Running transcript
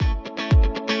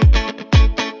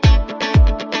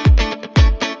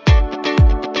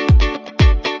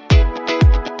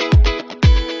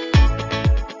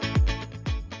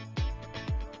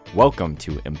Welcome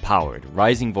to Empowered,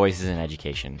 Rising Voices in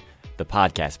Education, the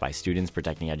podcast by Students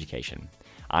Protecting Education.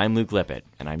 I'm Luke Lippitt,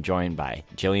 and I'm joined by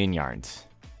Jillian Yarns.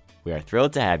 We are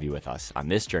thrilled to have you with us on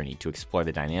this journey to explore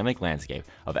the dynamic landscape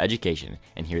of education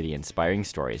and hear the inspiring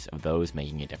stories of those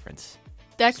making a difference.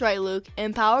 That's right, Luke.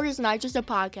 Empowered is not just a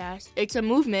podcast. It's a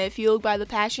movement fueled by the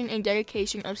passion and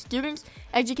dedication of students,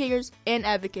 educators, and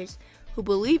advocates who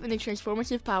believe in the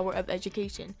transformative power of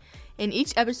education. In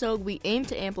each episode, we aim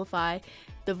to amplify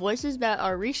the voices that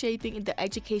are reshaping the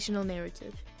educational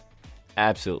narrative.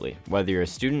 Absolutely. Whether you're a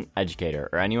student, educator,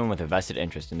 or anyone with a vested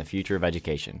interest in the future of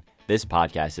education, this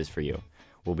podcast is for you.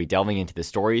 We'll be delving into the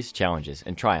stories, challenges,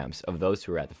 and triumphs of those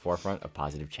who are at the forefront of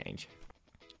positive change.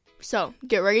 So,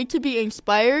 get ready to be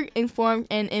inspired, informed,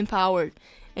 and empowered.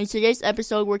 In today's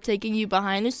episode, we're taking you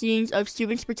behind the scenes of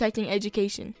Students Protecting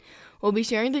Education. We'll be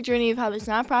sharing the journey of how this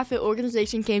nonprofit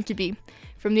organization came to be,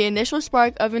 from the initial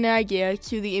spark of an idea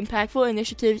to the impactful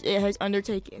initiatives it has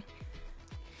undertaken.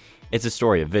 It's a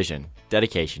story of vision,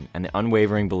 dedication, and the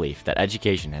unwavering belief that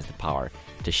education has the power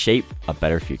to shape a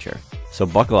better future. So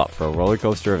buckle up for a roller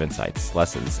coaster of insights,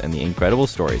 lessons, and the incredible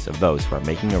stories of those who are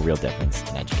making a real difference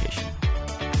in education.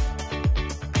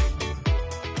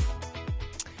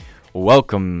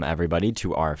 Welcome, everybody,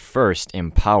 to our first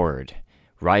Empowered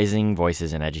Rising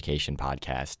Voices in Education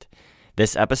podcast.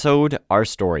 This episode, our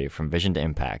story from vision to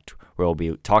impact, where we'll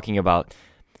be talking about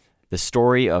the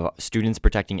story of Students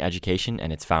Protecting Education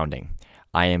and its founding.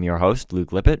 I am your host,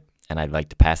 Luke Lippitt, and I'd like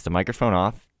to pass the microphone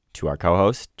off to our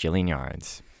co-host, Jillian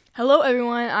Yarns. Hello,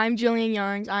 everyone. I'm Jillian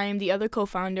Yarns. I am the other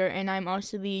co-founder, and I'm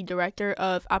also the director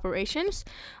of operations.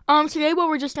 Today, what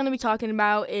we're just going to be talking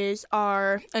about is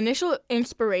our initial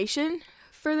inspiration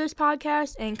for this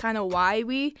podcast and kind of why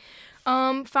we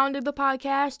founded the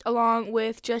podcast, along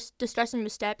with just discussing the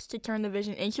steps to turn the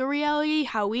vision into reality,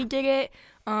 how we did it,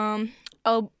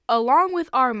 along with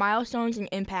our milestones and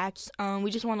impacts.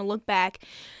 We just want to look back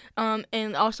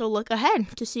and also look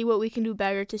ahead to see what we can do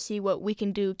better, to see what we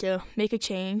can do to make a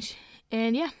change.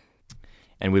 And yeah.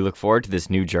 And we look forward to this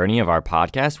new journey of our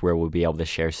podcast where we'll be able to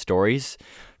share stories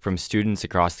from students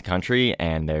across the country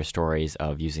and their stories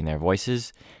of using their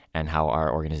voices and how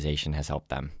our organization has helped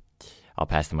them. I'll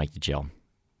pass the mic to Jill.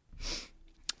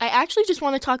 I actually just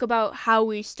want to talk about how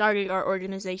we started our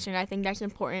organization. I think that's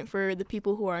important for the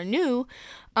people who are new.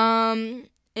 And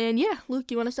yeah, Luke,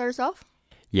 do you want to start us off?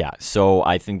 Yeah, so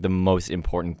I think the most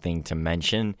important thing to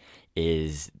mention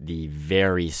is the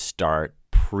very start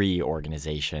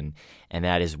pre-organization, and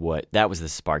that was the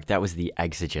spark. That was the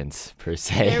exigence, per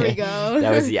se. There we go.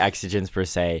 That was the exigence, per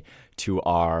se, to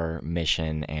our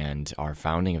mission and our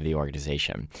founding of the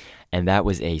organization. And that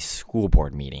was a school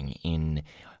board meeting in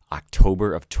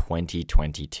October of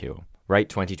 2022. Right?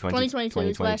 2022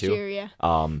 was last year, yeah.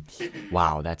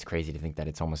 Wow, that's crazy to think that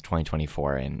it's almost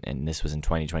 2024, and this was in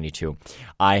 2022.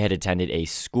 I had attended a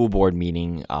school board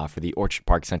meeting for the Orchard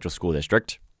Park Central School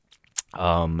District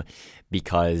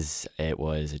because it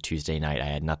was a Tuesday night. I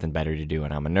had nothing better to do,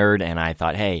 and I'm a nerd, and I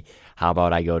thought, hey, how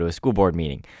about I go to a school board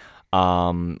meeting?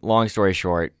 Long story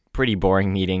short, pretty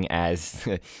boring meeting, as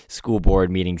school board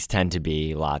meetings tend to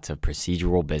be. Lots of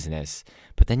procedural business.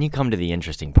 But then you come to the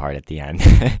interesting part at the end,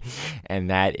 and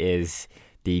that is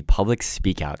the public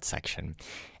speak out section.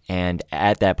 And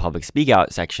at that public speak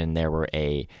out section, there were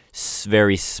a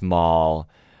very small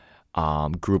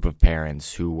group of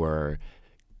parents who were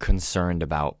concerned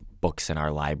about books in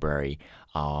our library,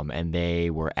 and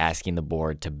they were asking the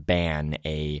board to ban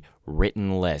a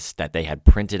written list that they had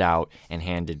printed out and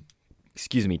handed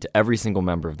to every single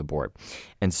member of the board.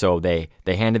 And so they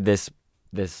handed this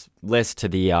list to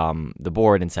the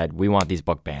board and said, we want these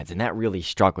book bans. And that really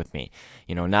struck with me.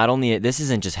 Not only, this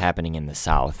isn't just happening in the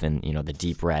South and, the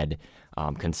deep red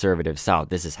conservative South.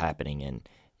 This is happening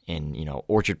in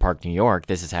Orchard Park, New York.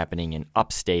 This is happening in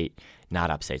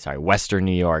Western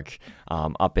New York,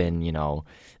 up in,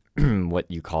 what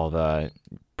you call the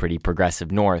pretty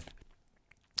progressive North.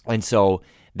 And so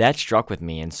that struck with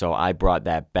me, and so I brought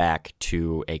that back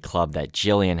to a club that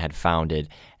Jillian had founded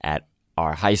at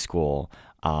our high school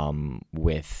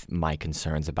with my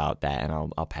concerns about that, and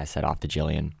I'll pass that off to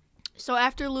Jillian. So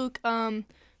after Luke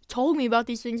told me about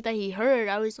these things that he heard,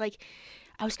 I was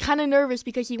kind of nervous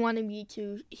because he wanted me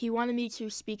to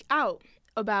speak out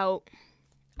about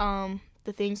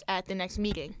the things at the next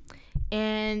meeting,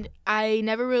 and I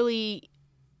never really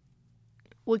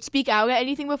would speak out at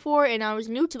anything before, and I was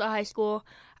new to the high school.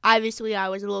 Obviously, I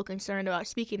was a little concerned about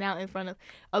speaking out in front of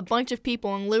a bunch of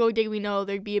people, and little did we know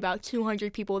there'd be about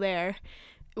 200 people there,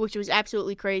 which was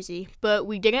absolutely crazy. But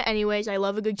we did it anyways. I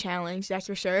love a good challenge, that's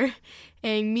for sure.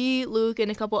 And me, Luke,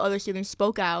 and a couple other students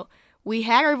spoke out. we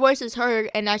had our voices heard,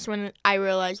 and that's when I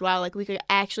realized, wow, like we could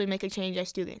actually make a change as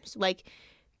students. Like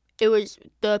it was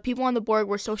the people on the board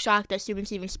were so shocked that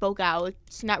students even spoke out.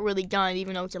 It's not really done,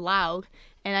 even though it's allowed.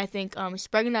 And I think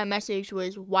spreading that message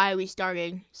was why we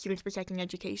started Students Protecting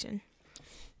Education.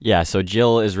 Yeah, so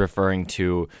Jill is referring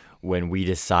to when we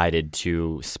decided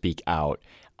to speak out,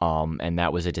 and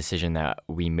that was a decision that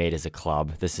we made as a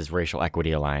club. This is Racial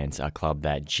Equity Alliance, a club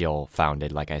that Jill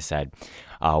founded, like I said.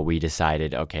 We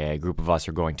decided, okay, a group of us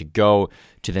are going to go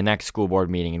to the next school board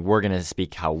meeting, and we're going to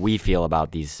speak how we feel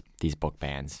about these book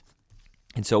bans.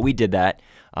 And so we did that.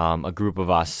 A group of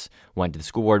us went to the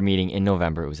school board meeting in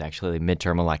November. It was actually the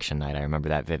midterm election night. I remember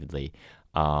that vividly.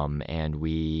 And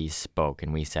we spoke,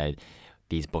 and we said,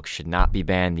 these books should not be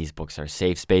banned. These books are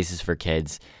safe spaces for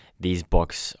kids. These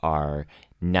books are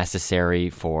necessary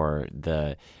for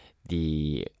the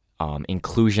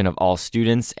inclusion of all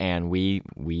students, and we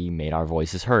made our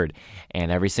voices heard. And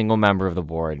every single member of the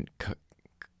board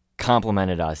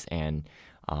complimented us and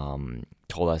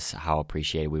told us how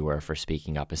appreciated we were for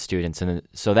speaking up as students. And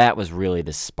so that was really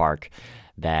the spark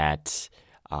that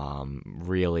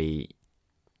really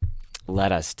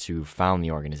led us to found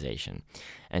the organization.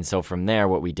 And so from there,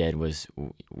 what we did was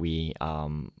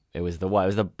it was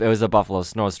the Buffalo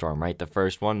snowstorm, right? The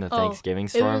first one, the Thanksgiving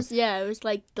storm. It was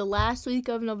like the last week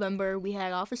of November. We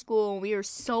had off of school and we were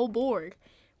so bored.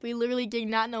 We literally did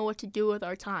not know what to do with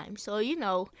our time. So,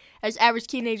 as average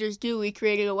teenagers do, we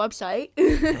created a website.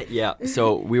 Yeah.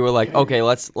 So we were like, okay,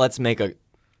 let's make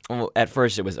at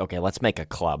first it was, okay, let's make a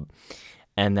club.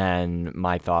 And then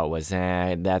my thought was,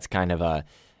 that's kind of a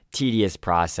tedious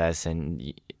process,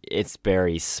 and it's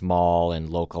very small and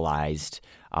localized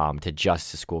to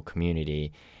just the school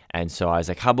community. And so I was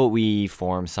like, how about we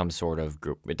form some sort of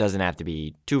group? It doesn't have to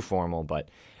be too formal, but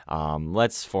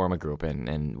let's form a group.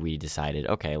 And we decided,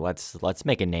 okay, let's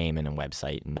make a name and a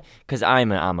website. And because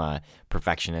I'm a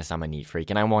perfectionist, I'm a neat freak,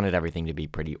 and I wanted everything to be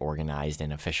pretty organized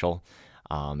and official.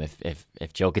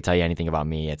 If Jill could tell you anything about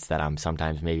me, it's that I'm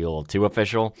sometimes maybe a little too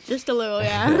official. Just a little,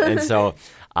 yeah. And so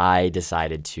I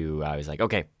decided I was like,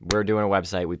 okay, we're doing a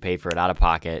website. We paid for it out of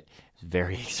pocket. It's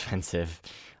very expensive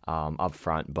up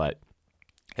front, but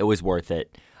it was worth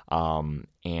it.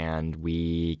 And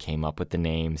we came up with the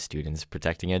name Students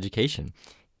Protecting Education.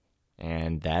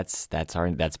 And that's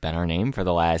been our name for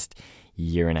the last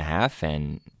year and a half,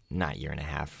 and not year and a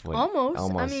half.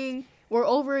 Almost. I mean, we're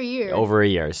over a year. Over a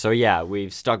year. So yeah,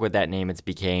 we've stuck with that name. It's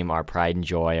became our pride and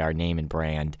joy, our name and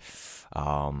brand.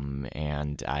 And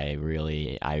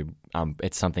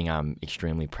it's something I'm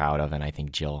extremely proud of, and I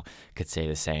think Jill could say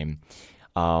the same.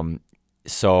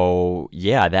 So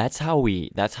yeah, that's how we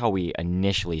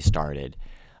initially started.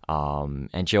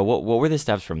 And Jill, what were the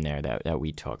steps from there that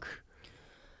we took?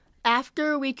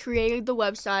 After we created the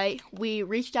website, we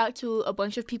reached out to a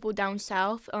bunch of people down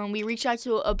south. We reached out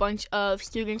to a bunch of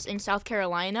students in South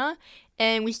Carolina,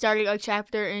 and we started a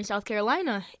chapter in South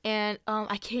Carolina. And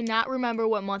I cannot remember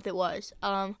what month it was.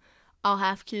 I'll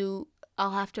have to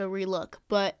relook.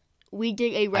 But we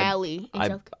did a rally.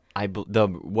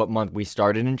 What month we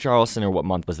started in Charleston, or what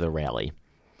month was the rally?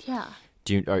 Yeah.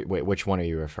 Wait, which one are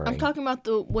you referring? I'm talking about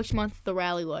which month the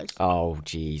rally was. Oh,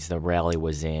 geez, the rally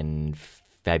was in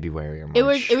February or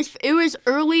March. It was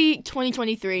early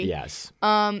 2023. Yes.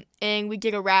 And we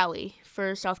did a rally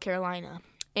for South Carolina,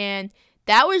 and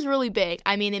that was really big.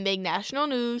 I mean, it made national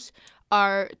news.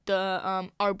 Our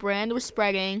brand was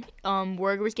spreading.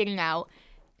 Word was getting out,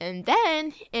 and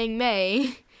then in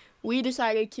May, we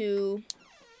decided to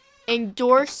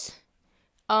endorse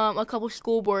a couple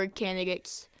school board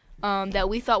candidates that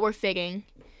we thought were fitting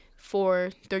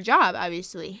for their job,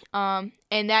 obviously. And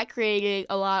that created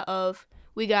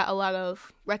we got a lot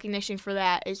of recognition for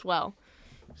that as well.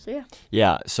 So yeah.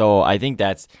 Yeah, so I think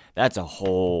that's a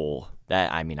whole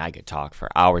I could talk for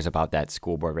hours about that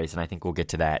school board race, and I think we'll get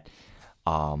to that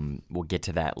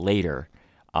later.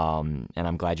 And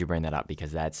I'm glad you bring that up,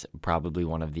 because that's probably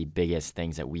one of the biggest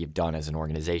things that we've done as an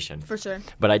organization. For sure.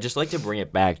 But I'd just like to bring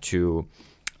it back to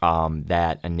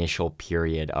that initial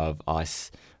period of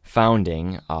us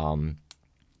founding.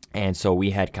 And so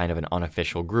we had kind of an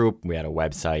unofficial group. We had a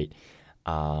website.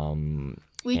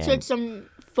 We took some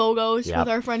photos with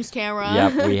our friend's camera.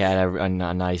 Yep, we had a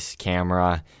nice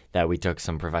camera that we took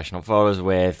some professional photos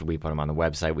with. We put them on the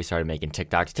website. We started making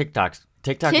TikToks.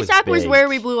 TikTok was where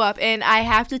we blew up, and I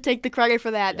have to take the credit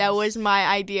for that. Yes. That was my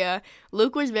idea.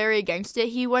 Luke was very against it.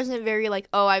 He wasn't very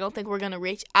I don't think we're going to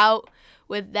reach out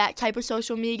with that type of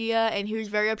social media, and he was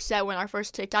very upset when our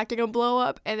first TikTok didn't blow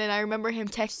up. And then I remember him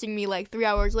texting me 3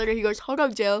 hours later. He goes, "Hold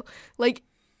up, Jill.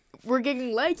 We're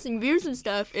getting likes and views and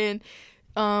stuff." And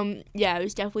Yeah, it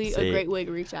was definitely a great way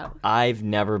to reach out. I've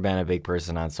never been a big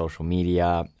person on social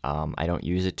media. I don't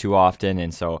use it too often,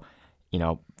 and so,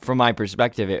 from my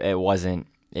perspective,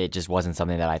 it just wasn't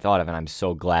something that I thought of, and I'm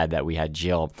so glad that we had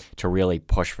Jill to really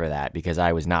push for that, because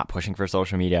I was not pushing for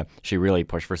social media. She really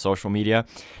pushed for social media,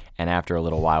 and after a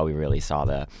little while, we really saw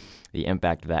the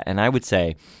impact of that. And I would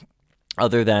say,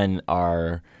 other than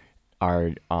our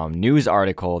news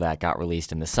article that got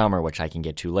released in the summer, which I can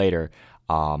get to later,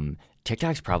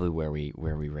 TikTok's probably where we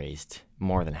raised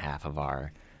more than half of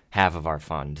our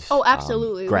funds. Oh,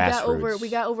 absolutely. Grassroots. We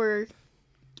got over.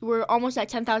 We're almost at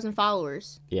 10,000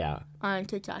 followers. Yeah. On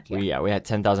TikTok. Yeah. We had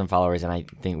 10,000 followers, and I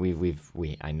think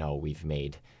I know we've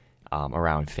made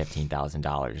around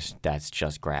 $15,000. That's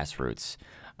just grassroots.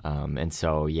 And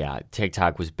so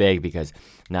TikTok was big because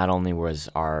not only were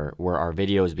our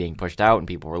videos being pushed out and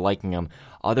people were liking them,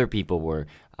 other people were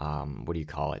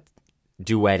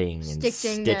duetting and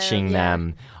stitching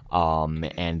them.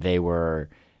 And they were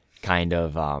kind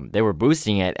of they were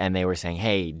boosting it, and they were saying,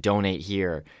 hey, donate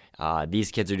here.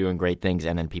 These kids are doing great things,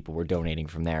 and then people were donating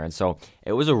from there. And so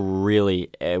it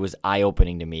was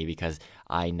eye-opening to me, because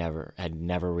I had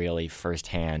never really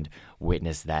firsthand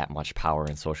witnessed that much power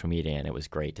in social media, and it was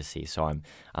great to see. So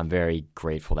I'm very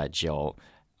grateful that Jill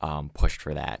pushed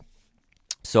for that.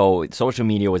 So social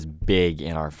media was big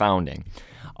in our founding.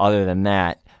 Other than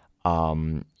that,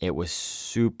 it was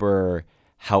super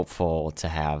helpful to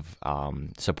have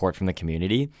support from the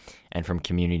community and from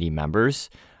community members,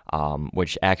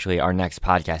 which actually our next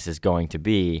podcast is going to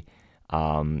be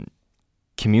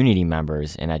community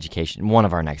members in education. One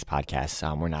of our next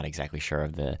podcasts, we're not exactly sure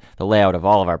of the layout of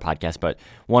all of our podcasts, but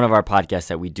one of our podcasts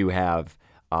that we do have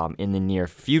in the near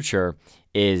future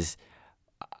is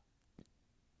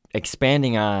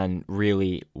expanding on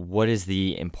really what is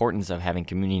the importance of having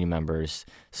community members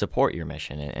support your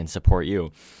mission and support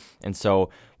you. And so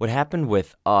what happened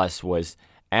with us was,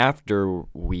 after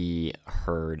we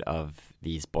heard of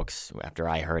these books, after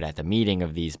I heard at the meeting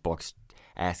of these books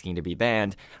asking to be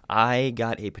banned, I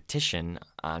got a petition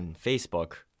on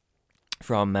Facebook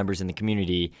from members in the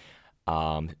community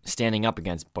standing up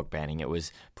against book banning. It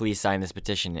was, please sign this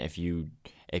petition if you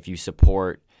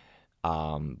support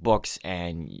books,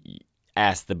 and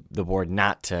ask the board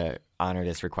not to honor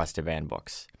this request to ban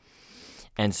books.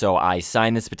 And so I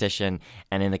signed this petition,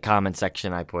 and in the comment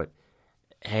section I put,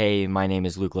 hey, my name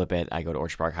is Luke Lippitt. I go to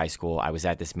Orchard Park High School. I was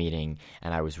at this meeting,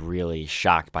 and I was really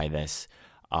shocked by this.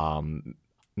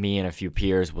 Me and a few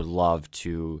peers would love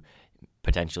to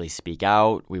potentially speak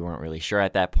out. We weren't really sure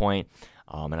at that point,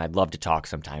 and I'd love to talk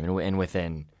sometime. And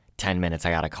within 10 minutes,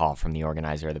 I got a call from the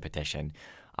organizer of the petition,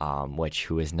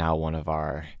 who is now one of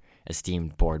our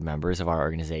esteemed board members of our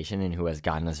organization and who has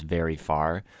gotten us very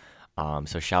far.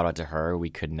 So shout out to her.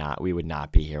 We would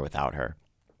not be here without her.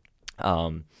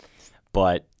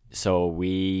 But so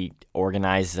we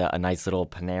organized a nice little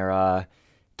Panera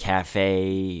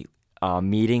cafe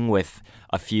meeting with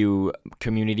a few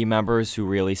community members who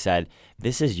really said,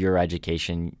 this is your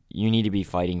education. You need to be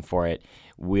fighting for it.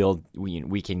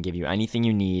 We can give you anything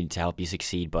you need to help you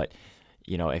succeed, but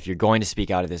if you're going to speak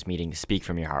out at this meeting, speak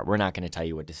from your heart. We're not going to tell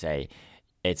you what to say.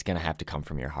 It's going to have to come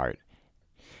from your heart.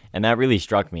 And that really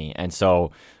struck me. And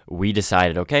so we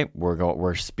decided, okay,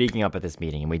 we're speaking up at this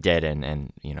meeting, and we did.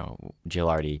 And Jill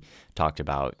already talked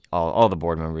about all the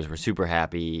board members were super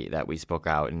happy that we spoke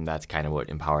out, and that's kind of what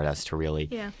empowered us to really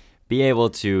be able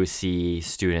to see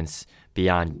students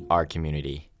beyond our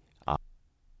community.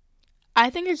 I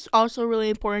think it's also really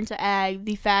important to add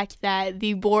the fact that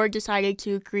the board decided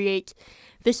to create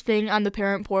this thing on the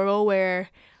parent portal where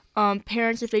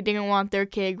parents, if they didn't want their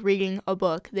kid reading a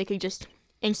book, they could just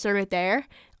insert it there,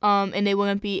 and they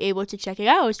wouldn't be able to check it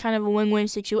out. It's kind of a win-win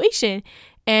situation,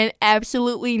 and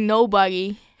absolutely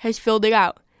nobody has filled it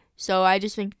out. So I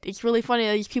just think it's really funny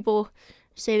that these people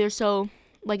say they're so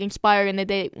inspired and that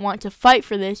they want to fight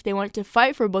for this. They want to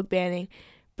fight for book banning,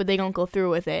 but they don't go through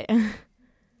with it.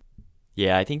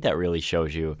 Yeah, I think that really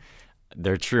shows you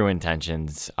their true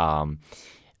intentions.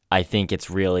 I think it's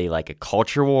really like a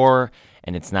culture war,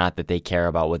 and it's not that they care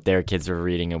about what their kids are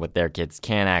reading and what their kids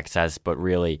can access, but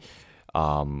really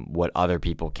what other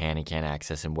people can and can't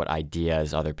access, and what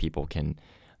ideas other people can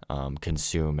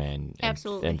consume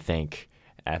and think.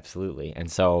 Absolutely. And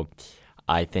so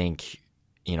I think,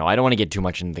 I don't want to get too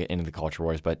much into the culture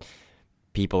wars, but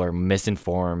people are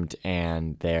misinformed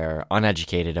and they're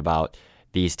uneducated about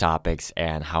these topics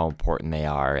and how important they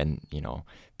are. And,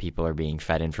 people are being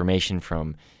fed information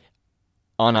from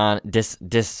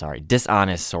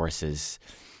dishonest sources.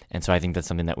 And so I think that's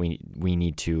something that we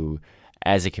need to,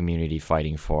 as a community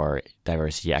fighting for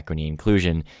diversity, equity,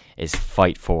 inclusion, is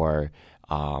fight for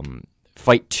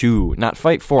not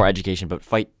fight for education, but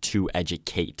fight to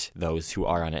educate those who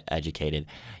are uneducated.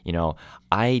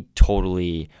 I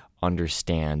totally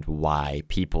understand why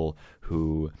people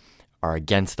who are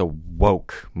against the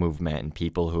woke movement and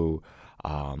people who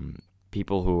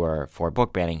are for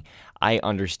book banning, I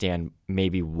understand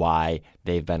maybe why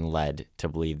they've been led to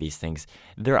believe these things.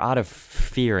 They're out of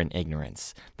fear and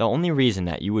ignorance. The only reason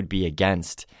that you would be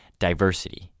against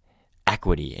diversity,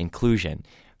 equity, inclusion,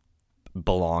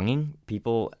 belonging,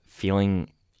 people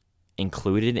feeling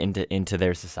included into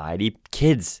their society,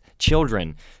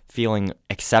 children feeling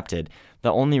accepted.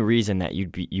 The only reason that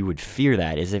you would fear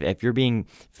that is if you're being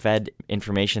fed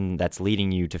information that's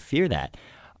leading you to fear that.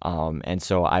 And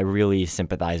so I really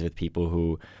sympathize with people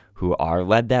who are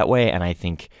led that way, and I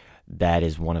think that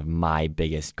is one of my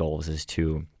biggest goals, is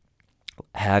to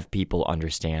have people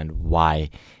understand why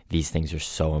these things are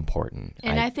so important.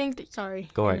 And I think sorry.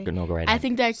 Go ahead. No, go ahead. I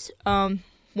think that's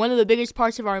one of the biggest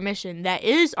parts of our mission. That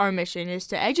is our mission, is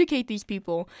to educate these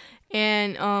people.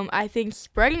 And I think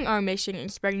spreading our mission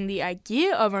and spreading the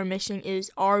idea of our mission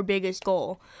is our biggest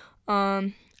goal.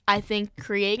 I think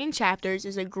creating chapters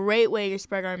is a great way to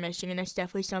spread our mission, and that's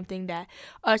definitely something that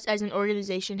us as an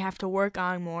organization have to work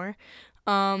on more.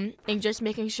 And just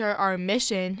making sure our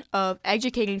mission of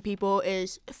educating people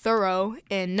is thorough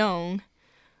and known,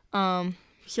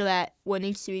 so that what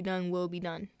needs to be done will be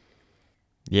done.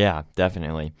 Yeah,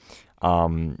 definitely.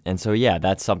 And so,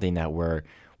 that's something that we're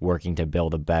working to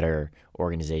build a better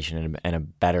organization and a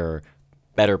better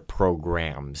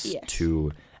programs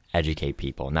to educate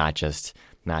people, not just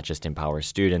empower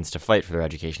students to fight for their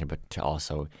education, but to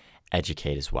also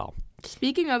educate as well.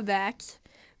 Speaking of that,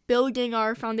 building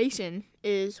our foundation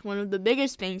is one of the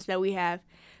biggest things that we have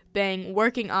been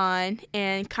working on,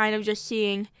 and kind of just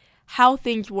seeing how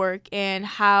things work and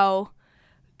how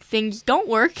things don't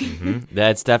work. Mm-hmm.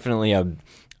 That's definitely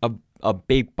a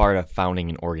big part of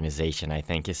founding an organization, I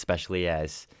think, especially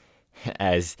as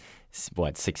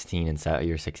 16 and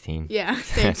you're 16? Yeah,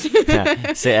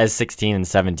 thanks. So as 16 and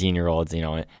 17-year-olds,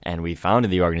 and we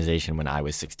founded the organization when I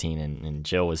was 16 and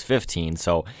Jill was 15,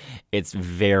 so it's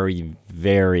very,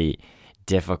 very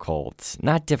difficult.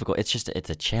 Not difficult, it's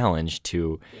a challenge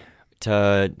to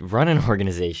run an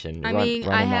organization.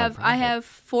 I have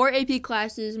 4 AP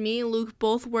classes. Me and Luke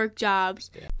both work jobs.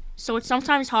 Yeah. So it's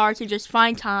sometimes hard to just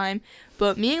find time,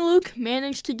 but me and Luke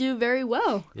managed to do very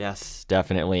well. Yes,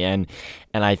 definitely. And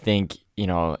I think,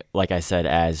 like I said,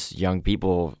 as young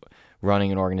people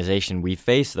running an organization, we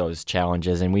face those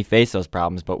challenges and we face those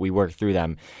problems, but we work through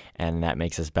them, and that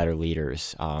makes us better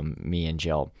leaders, me and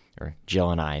Jill, or Jill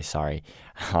and I, sorry.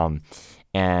 So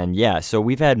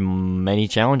we've had many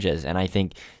challenges, and I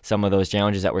think some of those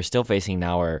challenges that we're still facing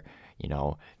now are,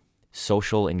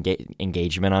 social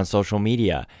engagement on social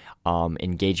media,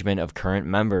 engagement of current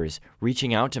members,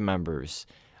 reaching out to members,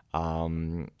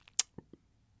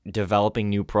 developing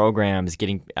new programs,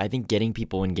 getting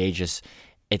people engaged.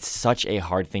 It's such a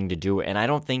hard thing to do, and I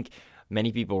don't think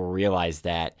many people realize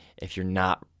that if you're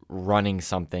not running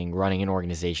an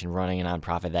organization, running a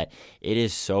nonprofit, that it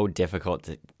is so difficult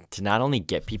to not only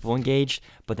get people engaged,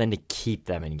 but then to keep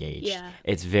them engaged. Yeah.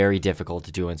 It's very difficult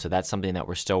to do, and so that's something that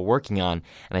we're still working on,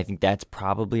 and I think that's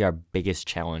probably our biggest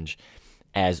challenge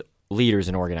as leaders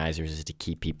and organizers, is to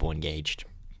keep people engaged.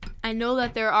 I know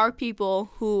that there are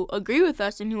people who agree with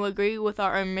us and who agree with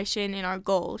our mission and our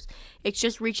goals. It's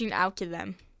just reaching out to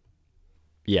them.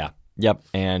 Yeah. Yep.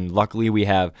 And luckily we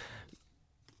have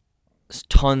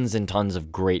tons and tons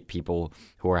of great people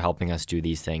who are helping us do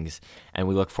these things, and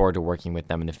we look forward to working with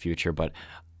them in the future. But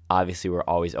obviously we're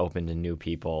always open to new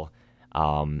people,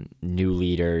 new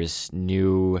leaders,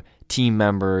 new team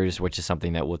members, which is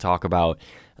something that we'll talk about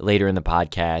later in the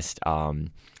podcast,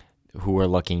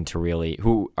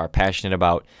 who are passionate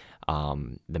about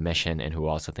the mission and who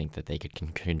also think that they could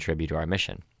contribute to our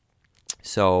mission.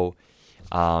 So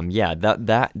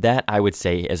that I would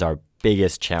say is our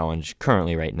biggest challenge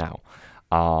currently right now.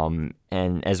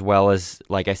 And as well as,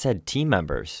 like I said, team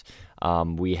members.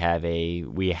 We had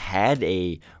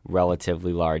a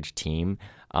relatively large team,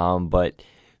 but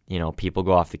people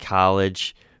go off to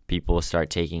college, people start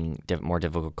taking more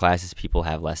difficult classes, people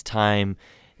have less time.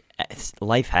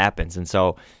 Life happens, and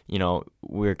so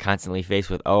we're constantly faced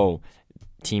with,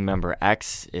 team member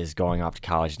X is going off to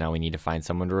college, now we need to find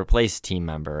someone to replace team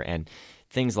member, and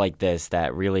things like this.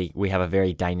 That really, we have a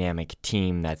very dynamic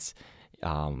team that's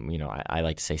I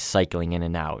like to say cycling in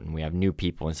and out, and we have new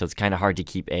people, and so it's kind of hard to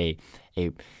keep a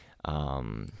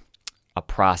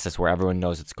process where everyone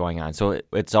knows what's going on. So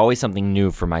it's always something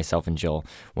new for myself and Jill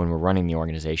when we're running the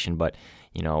organization, but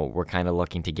we're kind of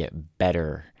looking to get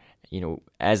better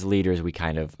as leaders, we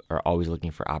kind of are always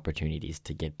looking for opportunities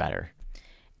to get better.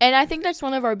 And I think that's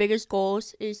one of our biggest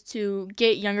goals is to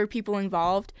get younger people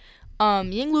involved.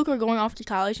 Me and Luke are going off to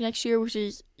college next year, which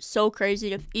is so crazy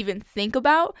to even think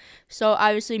about. So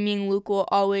obviously me and Luke will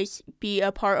always be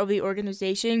a part of the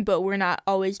organization, but we're not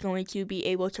always going to be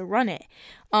able to run it.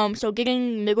 So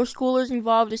getting middle schoolers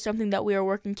involved is something that we are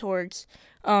working towards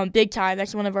big time.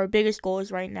 That's one of our biggest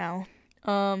goals right now.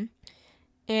 And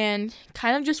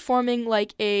kind of just forming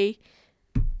like a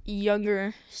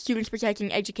younger students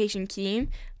protecting education team,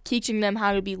 teaching them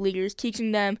how to be leaders,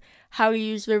 teaching them how to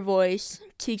use their voice,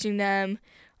 teaching them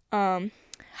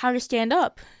how to stand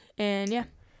up. And yeah,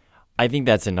 I think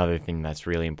that's another thing that's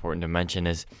really important to mention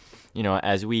is,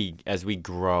 as we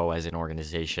grow as an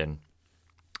organization,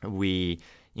 we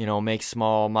make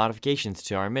small modifications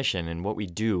to our mission and what we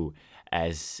do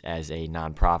as a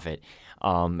nonprofit.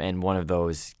 And one of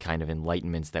those kind of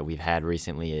enlightenments that we've had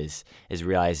recently is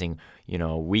realizing,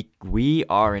 we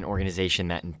are an organization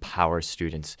that empowers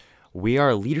students. We are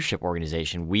a leadership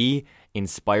organization. We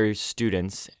inspire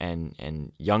students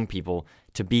and young people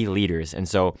to be leaders. And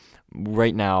so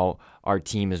right now, our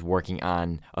team is working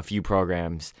on a few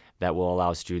programs that will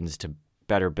allow students to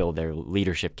better build their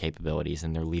leadership capabilities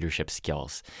and their leadership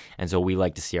skills. And so we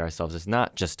like to see ourselves as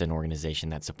not just an organization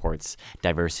that supports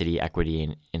diversity, equity,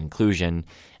 and inclusion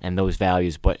and those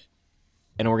values, but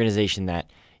an organization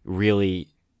that really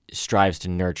strives to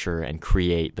nurture and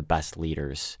create the best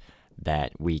leaders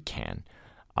that we can.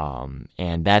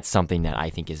 And that's something that I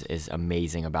think is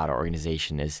amazing about our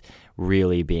organization, is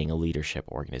really being a leadership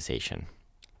organization.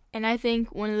 And I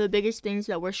think one of the biggest things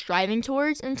that we're striving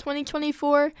towards in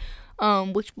 2024,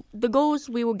 which the goals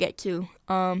we will get to,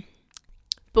 but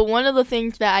one of the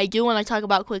things that I do want to talk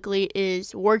about quickly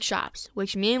is workshops,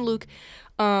 which me and Luke,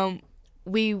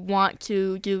 we want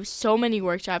to do so many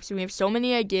workshops, and we have so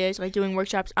many ideas, like doing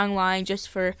workshops online just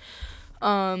for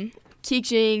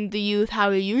teaching the youth how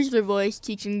to use their voice,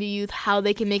 teaching the youth how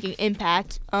they can make an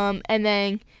impact, and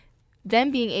then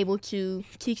them being able to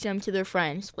teach them to their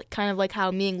friends, kind of like how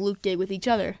me and Luke did with each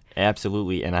other.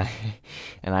 Absolutely, and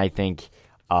I think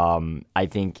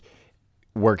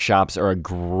workshops are a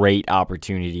great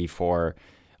opportunity for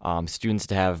students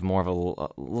to have more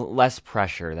of less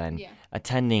pressure than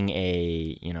attending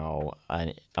a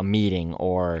meeting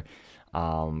or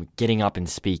getting up and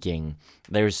speaking.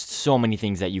 There's so many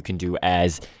things that you can do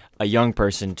as a young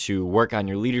person to work on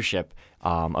your leadership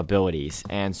abilities,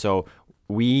 and so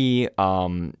we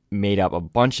made up a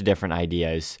bunch of different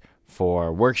ideas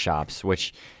for workshops,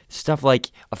 which stuff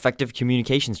like effective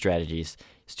communication strategies.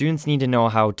 Students need to know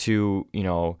how to,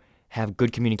 have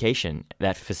good communication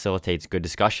that facilitates good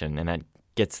discussion and that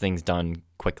gets things done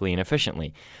quickly and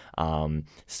efficiently.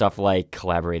 Stuff like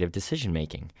collaborative decision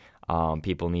making.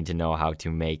 People need to know how to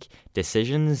make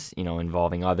decisions,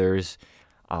 involving others,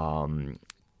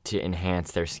 to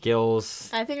enhance their skills.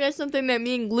 I think that's something that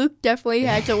me and Luke definitely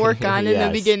had to work on in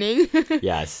the beginning.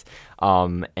 Yes.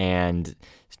 And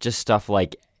just stuff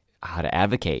like how to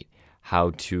advocate,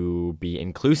 how to be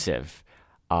inclusive,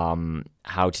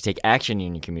 how to take action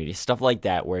in your community, stuff like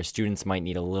that, where students might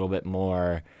need a little bit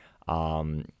more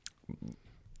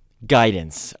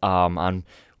guidance on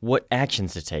what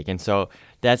actions to take. And so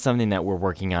that's something that we're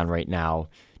working on right now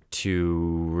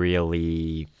to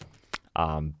really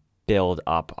build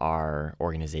up our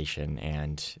organization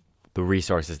and the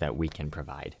resources that we can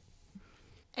provide.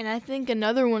 And I think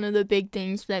another one of the big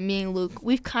things that me and Luke,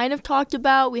 we've kind of talked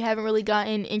about, we haven't really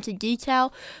gotten into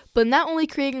detail, but not only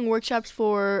creating workshops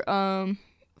for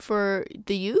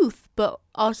the youth, but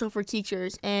also for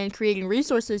teachers, and creating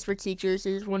resources for teachers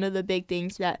is one of the big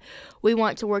things that we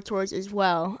want to work towards as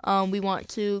well. We want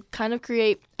to kind of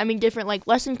create, different like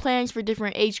lesson plans for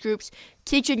different age groups,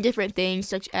 teaching different things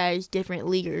such as different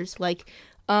leaders. Like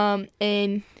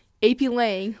in AP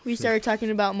Lang, we started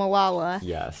talking about Malala.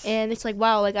 Yes. And it's like,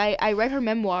 wow, like I read her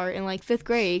memoir in like 5th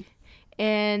grade,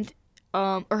 and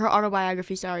or her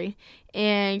autobiography, sorry.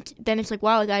 And then it's like,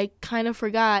 wow, like I kind of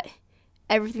forgot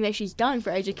everything that she's done for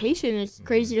education. It's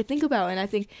crazy to think about. And I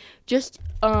think just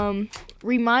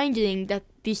reminding that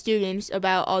these students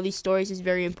about all these stories is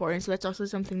very important. So that's also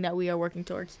something that we are working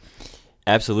towards.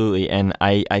 Absolutely. And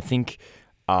I think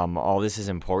all this is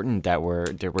important that we're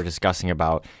discussing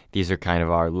about. These are kind of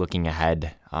our looking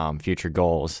ahead future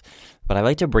goals. But I'd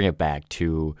like to bring it back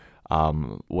to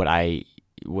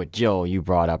what Jill, you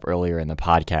brought up earlier in the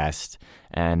podcast,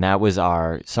 and that was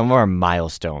some of our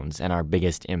milestones and our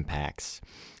biggest impacts.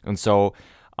 And so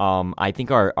I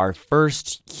think our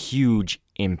first huge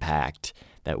impact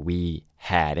that we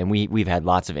had, and we've had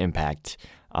lots of impact.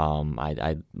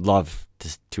 I'd love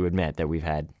to admit that we've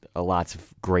had lots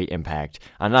of great impact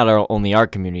on not only our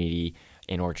community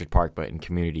in Orchard Park, but in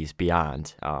communities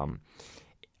beyond.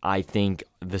 I think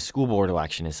the school board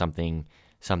election is something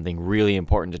really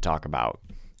important to talk about,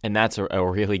 and that's a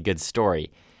really good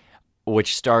story,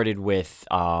 which started with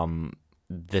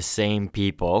the same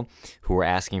people who were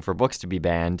asking for books to be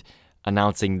banned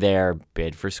announcing their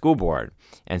bid for school board.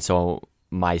 And so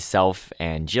myself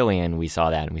and Jillian, we saw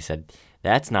that and we said,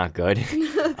 that's not good.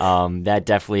 That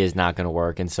definitely is not going to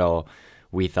work. And so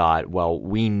we thought, well,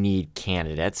 we need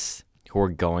candidates who are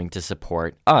going to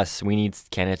support us. We need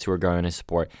candidates who are going to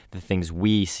support the things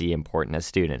we see important as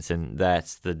students, and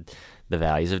that's the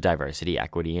values of diversity,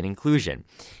 equity, and inclusion.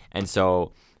 And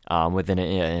so within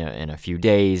in a few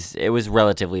days, it was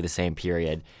relatively the same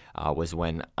period, was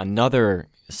when another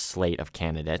slate of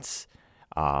candidates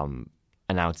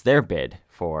announced their bid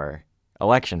for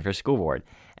election for school board.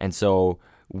 And so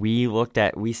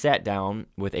we sat down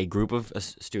with a group of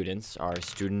students, our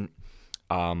student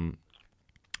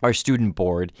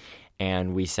board,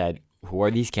 and we said, who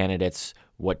are these candidates?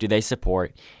 What do they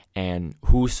support? And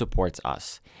who supports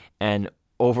us? And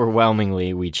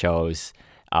overwhelmingly, we chose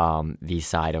the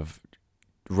side of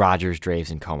Rogers, Draves,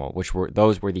 and Como,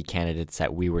 those were the candidates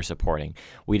that we were supporting.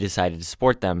 We decided to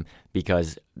support them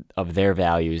because of their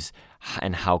values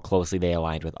and how closely they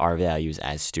aligned with our values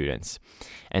as students.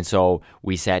 And so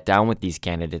we sat down with these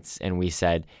candidates and we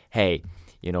said, hey,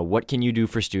 what can you do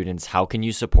for students? How can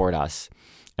you support us?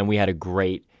 And we had a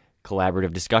great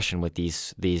collaborative discussion with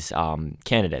these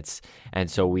candidates.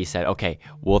 And so we said, okay,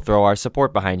 we'll throw our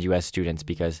support behind you as students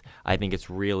because I think it's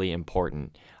really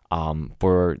important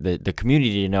for the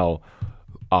community to know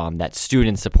that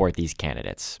students support these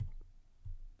candidates.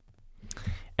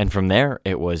 And from there,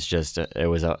 it was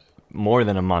more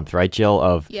than a month, right, Jill,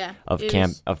 of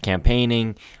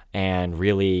campaigning and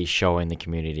really showing the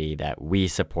community that we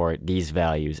support these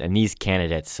values and these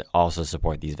candidates also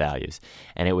support these values.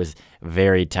 And it was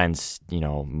very tense,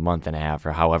 month and a half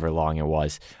or however long it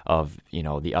was of,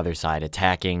 the other side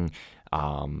attacking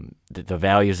the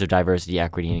values of diversity,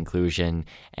 equity, and inclusion,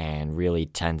 and really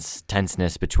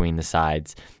tenseness between the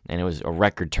sides. And it was a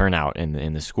record turnout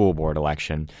in the school board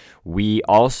election. We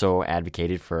also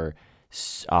advocated for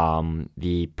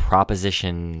the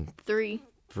Proposition 3.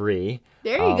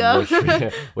 There you go.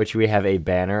 which we have a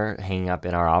banner hanging up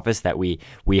in our office that we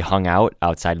hung out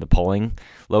outside of the polling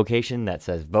location that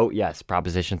says, vote yes,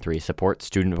 Proposition 3, support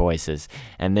student voices.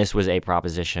 And this was a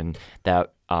proposition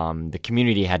that the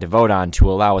community had to vote on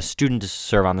to allow a student to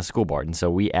serve on the school board. And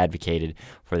so we advocated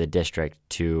for the district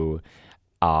to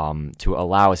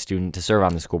allow a student to serve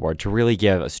on the school board, to really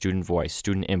give a student voice,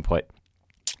 student input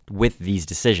with these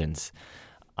decisions.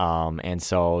 And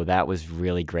so that was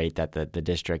really great that the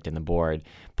district and the board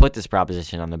put this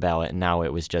proposition on the ballot, and now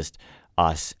it was just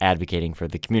us advocating for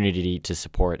the community to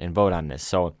support and vote on this.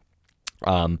 So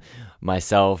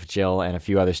myself, Jill, and a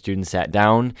few other students sat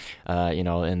down,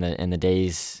 in the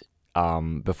days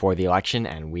before the election,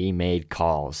 and we made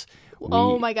calls.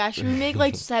 Oh my gosh, we made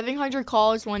like 700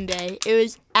 calls one day. It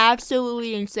was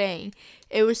absolutely insane.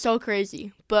 It was so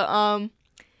crazy. But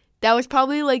that was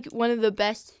probably like one of the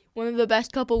best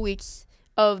couple weeks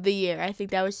of the year. I think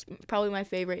that was probably my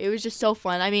favorite. It was just so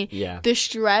fun. I mean, the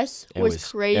stress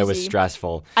was crazy. It was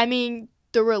stressful. I mean,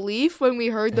 the relief when we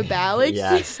heard the ballots.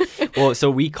 Yes. Well,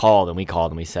 so we called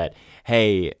and we said,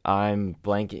 hey, I'm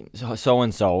blanking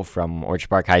so-and-so from Orchard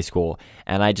Park High School,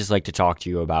 and I'd just like to talk to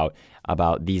you about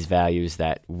these values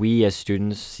that we as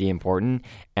students see important,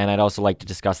 and I'd also like to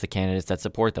discuss the candidates that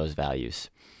support those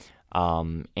values.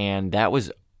 And that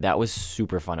was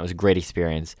super fun. It was a great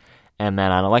experience. And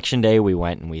then on election day, we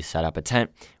went and we set up a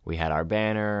tent. We had our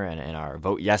banner and our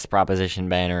Vote Yes proposition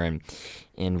banner,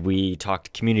 and we talked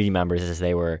to community members as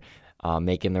they were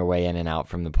making their way in and out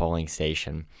from the polling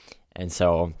station. And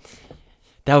so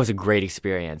that was a great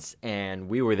experience. And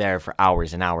we were there for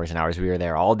hours and hours and hours. We were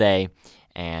there all day.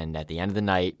 And at the end of the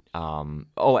night,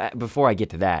 before I get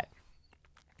to that,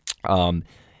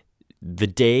 the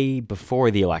day before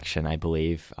the election, I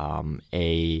believe,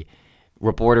 a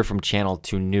reporter from Channel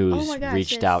 2 News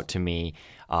reached out to me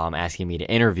asking me to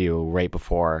interview right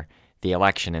before the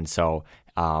election. And so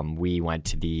we went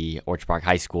to the Orchard Park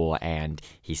High School, and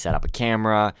he set up a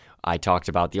camera. I talked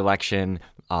about the election,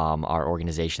 our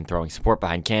organization throwing support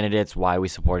behind candidates, why we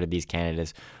supported these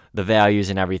candidates, the values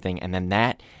and everything. And then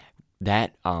that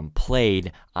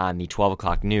played on the 12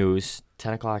 o'clock news,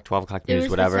 10 o'clock, 12 o'clock news,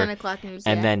 whatever. 10 o'clock news,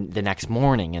 and then the next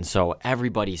morning. And so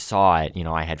everybody saw it.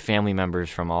 I had family members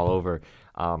from all over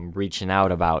reaching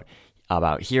out about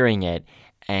hearing it.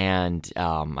 And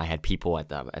I had people at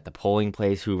the polling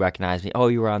place who recognized me. Oh,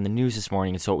 you were on the news this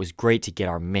morning. And so it was great to get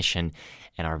our mission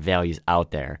and our values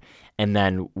out there. And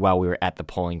then while we were at the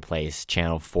polling place,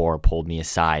 Channel 4 pulled me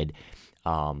aside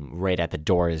right at the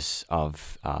doors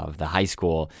of the high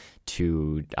school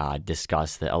to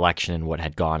discuss the election and what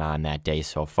had gone on that day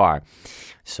so far.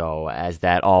 So as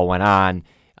that all went on,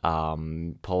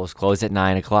 polls closed at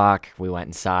 9 o'clock. We went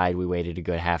inside. We waited a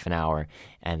good half an hour,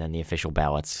 and then the official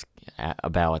ballots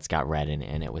got read,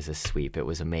 and it was a sweep. It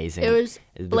was amazing. It was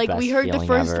the like best we heard the feeling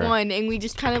first ever. one, and we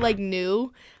just kind of like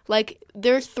knew. Like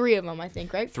there's 3 of them, I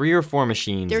think, right? 3 or 4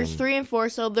 machines. There's and 3 and 4,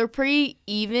 so they're pretty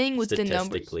even with the numbers.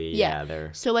 statistically, yeah,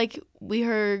 they're. So like we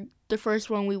heard the first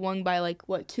one, we won by like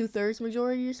what 2/3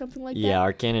 majority or something like that. Yeah,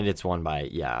 our candidates won by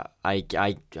I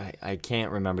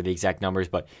can't remember the exact numbers,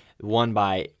 but won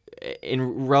by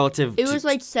in relative. It was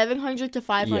like 700 to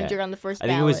 500 on the first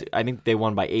ballot. I think they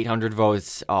won by 800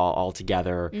 votes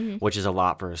altogether, Mm-hmm. which is a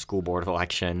lot for a school board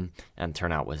election, and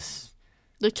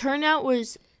The turnout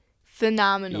was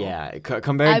phenomenal. yeah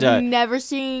compared I've to never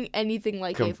seen anything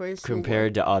like it for a school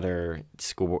compared to other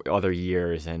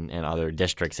years and other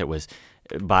districts. It was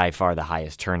by far the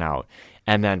highest turnout.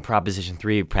 And then Proposition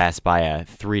 3 passed by a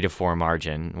 3-4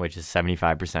 margin, which is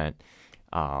 75%.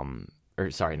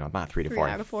 Or sorry, no, not 3 to 3 4.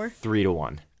 out of 4? 3 to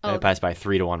 1. Oh, It passed by a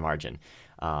 3-1 margin.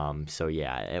 So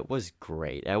yeah, it was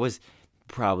great. It was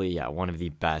probably one of the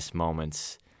best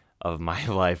moments of my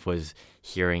life was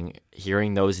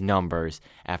hearing those numbers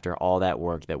after all that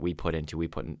work that we put into. We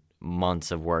put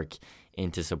months of work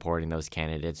into supporting those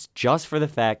candidates just for the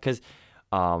fact because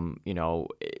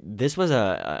this was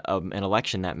an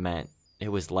election that meant it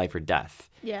was life or death.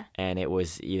 Yeah. And it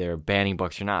was either banning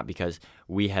books or not because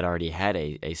we had already had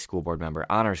a school board member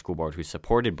on our school board who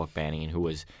supported book banning and who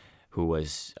was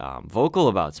vocal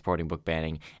about supporting book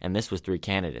banning. And this was 3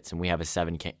 candidates, and we have a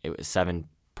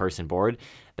 7-person board.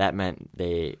 That meant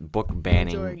the book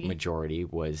banning majority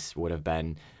would have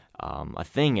been a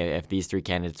thing if these 3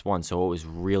 candidates won. So it was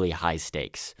really high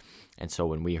stakes. And so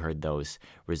when we heard those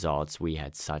results, we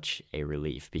had such a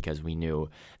relief because we knew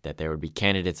that there would be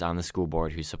candidates on the school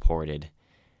board who supported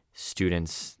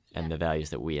students and the values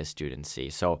that we as students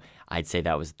see. So I'd say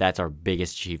that's our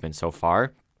biggest achievement so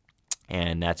far,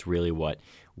 and that's really what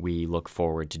we look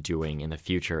forward to doing in the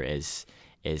future is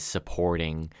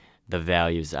supporting the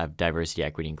values of diversity,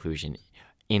 equity, inclusion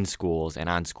in schools and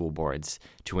on school boards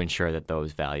to ensure that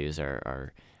those values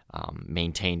are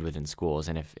maintained within schools,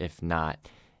 and if not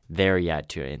there yet,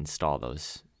 to install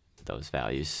those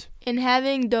values. And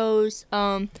having those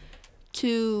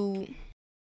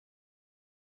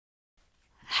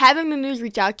having the news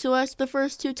reach out to us the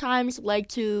first 2 times, like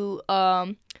to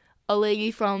a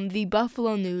lady from the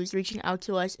Buffalo News reaching out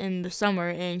to us in the summer,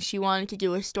 and she wanted to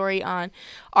do a story on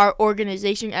our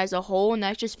organization as a whole, and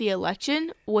that's just the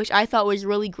election, which I thought was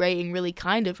really great and really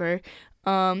kind of her.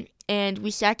 And we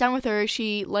sat down with her.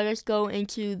 She let us go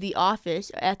into the office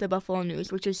at the Buffalo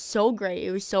News, which was so great.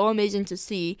 It was so amazing to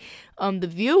see. The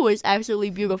view was absolutely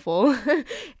beautiful.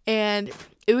 And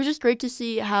it was just great to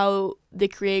see how the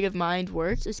creative mind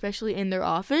works, especially in their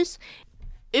office.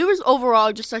 It was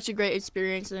overall just such a great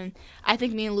experience. And I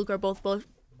think me and Luke are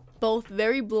both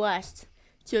very blessed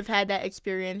to have had that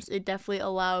experience. It definitely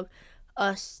allowed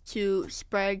us to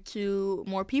spread to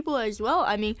more people as well.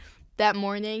 I mean, that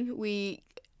morning we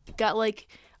got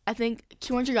I think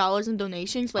 $200 in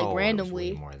donations randomly.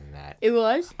 It was way more than that. It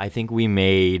was? I think we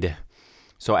made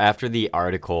so after the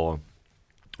article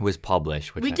was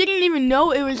published, which we didn't even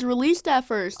know it was released at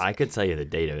first. I could tell you the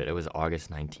date of it. It was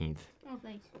August 19th. Oh,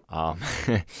 thanks.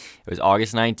 It was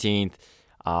August 19th.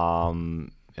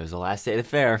 It was the last day of the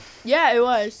fair. Yeah, it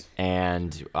was.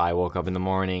 And I woke up in the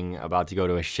morning about to go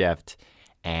to a shift,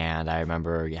 and I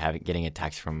remember getting a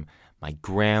text from my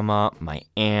grandma, my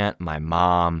aunt, my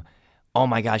mom. Oh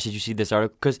my gosh, did you see this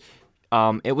article? Because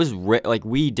it was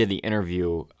we did the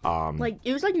interview.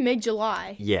 It was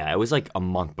mid-July. Yeah, it was a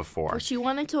month before. But she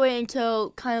wanted to wait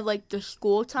until kind of the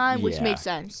school time, which made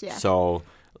sense. Yeah. So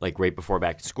right before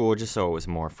back to school, just so it was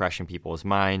more fresh in people's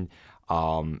mind.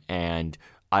 And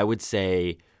I would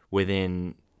say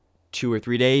within 2 or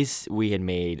 3 days, we had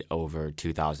made over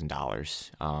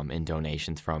 $2,000 in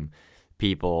donations from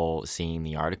people seeing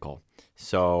the article.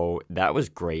 So that was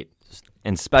great.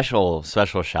 And special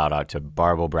shout out to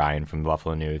Barb O'Brien from the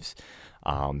Buffalo News.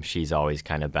 She's always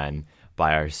kind of been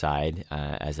by our side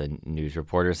as a news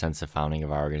reporter since the founding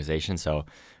of our organization. So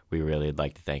we really would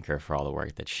like to thank her for all the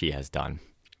work that she has done.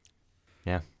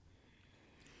 Yeah.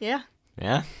 Yeah.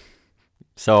 Yeah.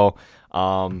 So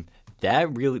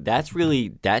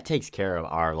that takes care of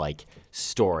our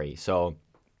story. So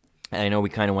I know we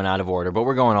kind of went out of order, but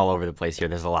we're going all over the place here.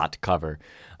 There's a lot to cover.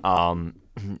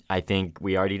 I think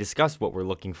we already discussed what we're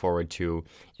looking forward to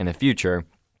in the future.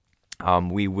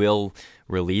 We will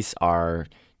release our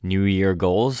New Year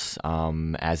goals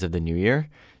as of the new year.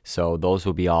 So those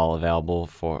will be all available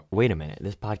for... Wait a minute.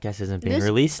 This podcast isn't being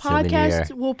released in the new year.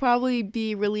 This podcast will probably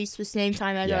be released the same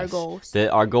time as our goals.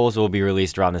 Our goals will be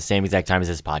released around the same exact time as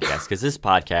this podcast. Because this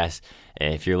podcast,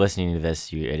 if you're listening to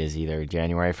this, it is either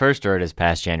January 1st or it is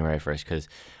past January 1st. Because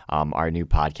our new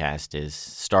podcast is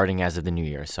starting as of the new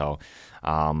year. So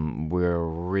we're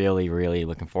really, really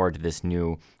looking forward to this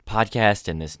new podcast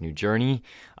and this new journey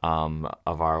of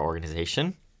our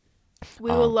organization.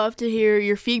 We would love to hear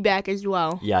your feedback as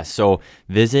well. Yeah, so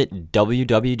visit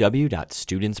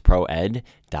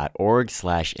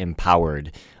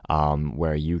www.studentsproed.org/empowered,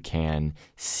 where you can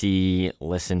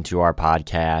listen to our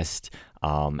podcast,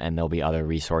 and there'll be other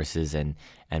resources and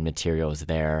materials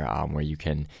there where you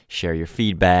can share your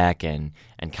feedback and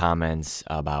comments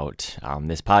about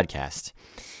this podcast.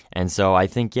 And so I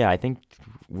think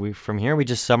from here we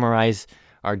just summarize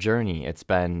our journey. It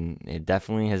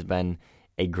definitely has been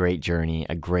a great journey,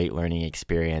 a great learning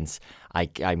experience. I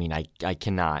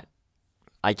cannot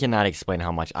explain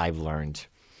how much I've learned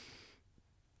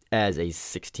as a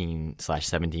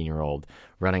 16/17-year-old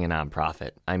running a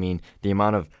nonprofit. I mean, the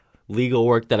amount of legal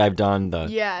work that I've done.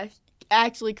 Yeah,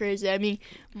 actually crazy. I mean,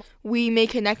 we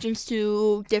make connections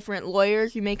to different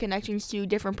lawyers. We make connections to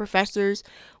different professors.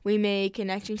 We make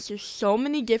connections to so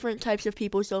many different types of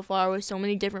people so far with so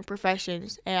many different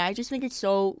professions. And I just think it's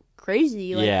so crazy.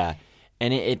 Yeah.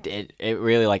 And it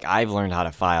really, I've learned how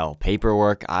to file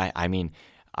paperwork. I mean,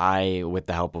 with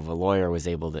the help of a lawyer, was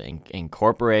able to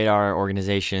incorporate our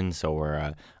organization. So we're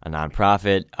a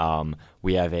nonprofit.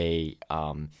 We have a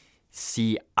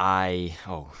CI.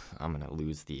 Oh, I'm gonna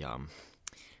lose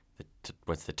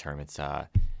what's the term? It's a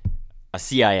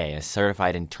CIA, a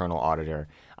certified internal auditor,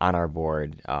 on our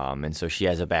board. And so she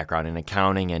has a background in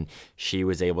accounting, and she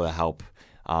was able to help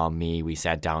me. We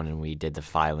sat down and we did the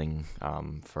filing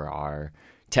for our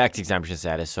tax exemption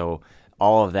status. So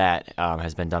all of that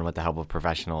has been done with the help of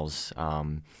professionals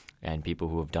and people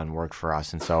who have done work for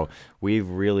us. And so we've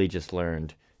really just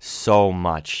learned so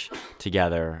much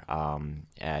together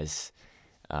as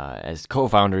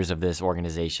co-founders of this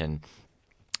organization.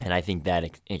 And I think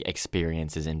that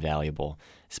experience is invaluable,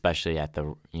 especially at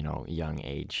the young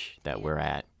age that we're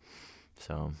at.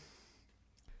 So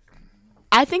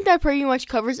I think that pretty much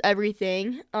covers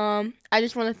everything. I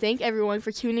just want to thank everyone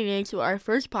for tuning in to our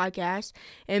first podcast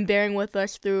and bearing with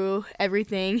us through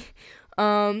everything.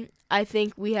 I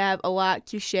think we have a lot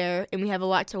to share, and we have a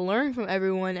lot to learn from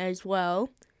everyone as well.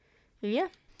 And yeah.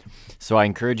 So I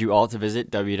encourage you all to visit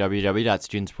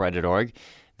www.studentsproed.org.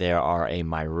 There are a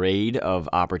myriad of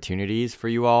opportunities for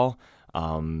you all.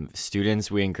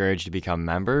 Students, we encourage to become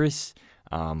members.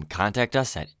 Contact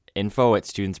us at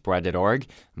info@studentsproed.org.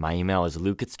 My email is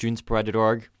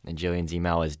luke@studentsproed.org, and Jillian's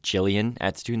email is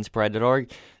jillian@studentsproed.org.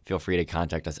 Feel free to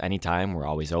contact us anytime. We're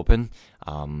always open.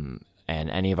 And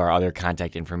any of our other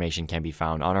contact information can be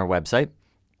found on our website.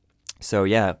 So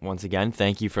yeah, once again,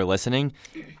 thank you for listening,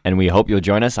 and we hope you'll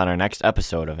join us on our next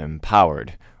episode of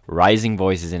Empowered, Rising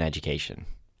Voices in Education.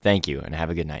 Thank you, and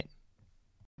have a good night.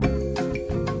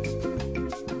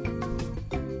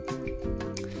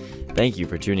 Thank you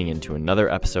for tuning in to another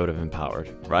episode of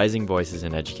Empowered, Rising Voices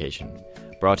in Education,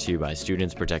 brought to you by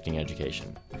Students Protecting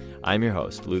Education. I'm your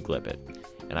host, Luke Lippitt,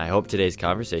 and I hope today's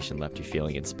conversation left you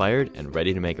feeling inspired and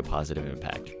ready to make a positive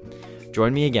impact.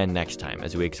 Join me again next time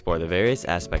as we explore the various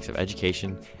aspects of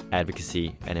education,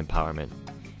 advocacy, and empowerment.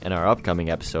 In our upcoming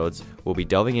episodes, we'll be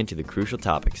delving into the crucial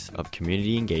topics of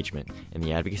community engagement and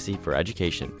the advocacy for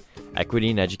education, equity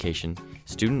in education,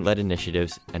 student-led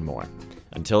initiatives, and more.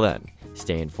 Until then,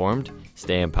 stay informed,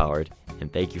 stay empowered,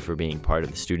 and thank you for being part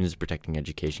of the Students Protecting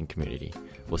Education community.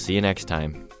 We'll see you next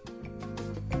time.